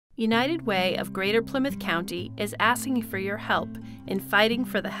United Way of Greater Plymouth County is asking for your help in fighting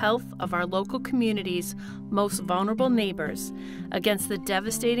for the health of our local community's most vulnerable neighbors against the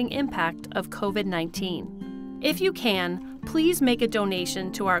devastating impact of COVID-19. If you can, please make a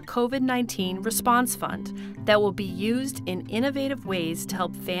donation to our COVID-19 Response Fund that will be used in innovative ways to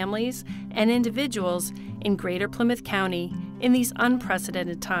help families and individuals in Greater Plymouth County in these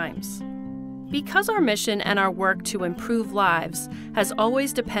unprecedented times. Because our mission and our work to improve lives has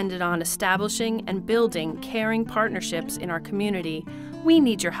always depended on establishing and building caring partnerships in our community, we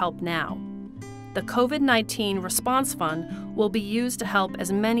need your help now. The COVID-19 Response Fund will be used to help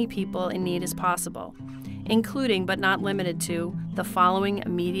as many people in need as possible, including but not limited to the following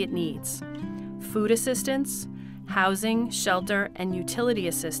immediate needs: food assistance, housing, shelter, and utility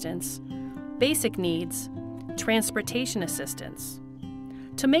assistance, basic needs, transportation assistance.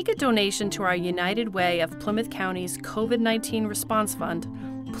 To make a donation to our United Way of Plymouth County's COVID-19 Response Fund,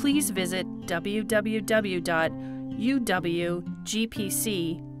 please visit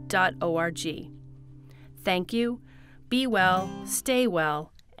www.uwgpc.org. Thank you, be well, stay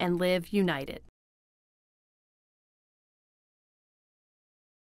well, and live united.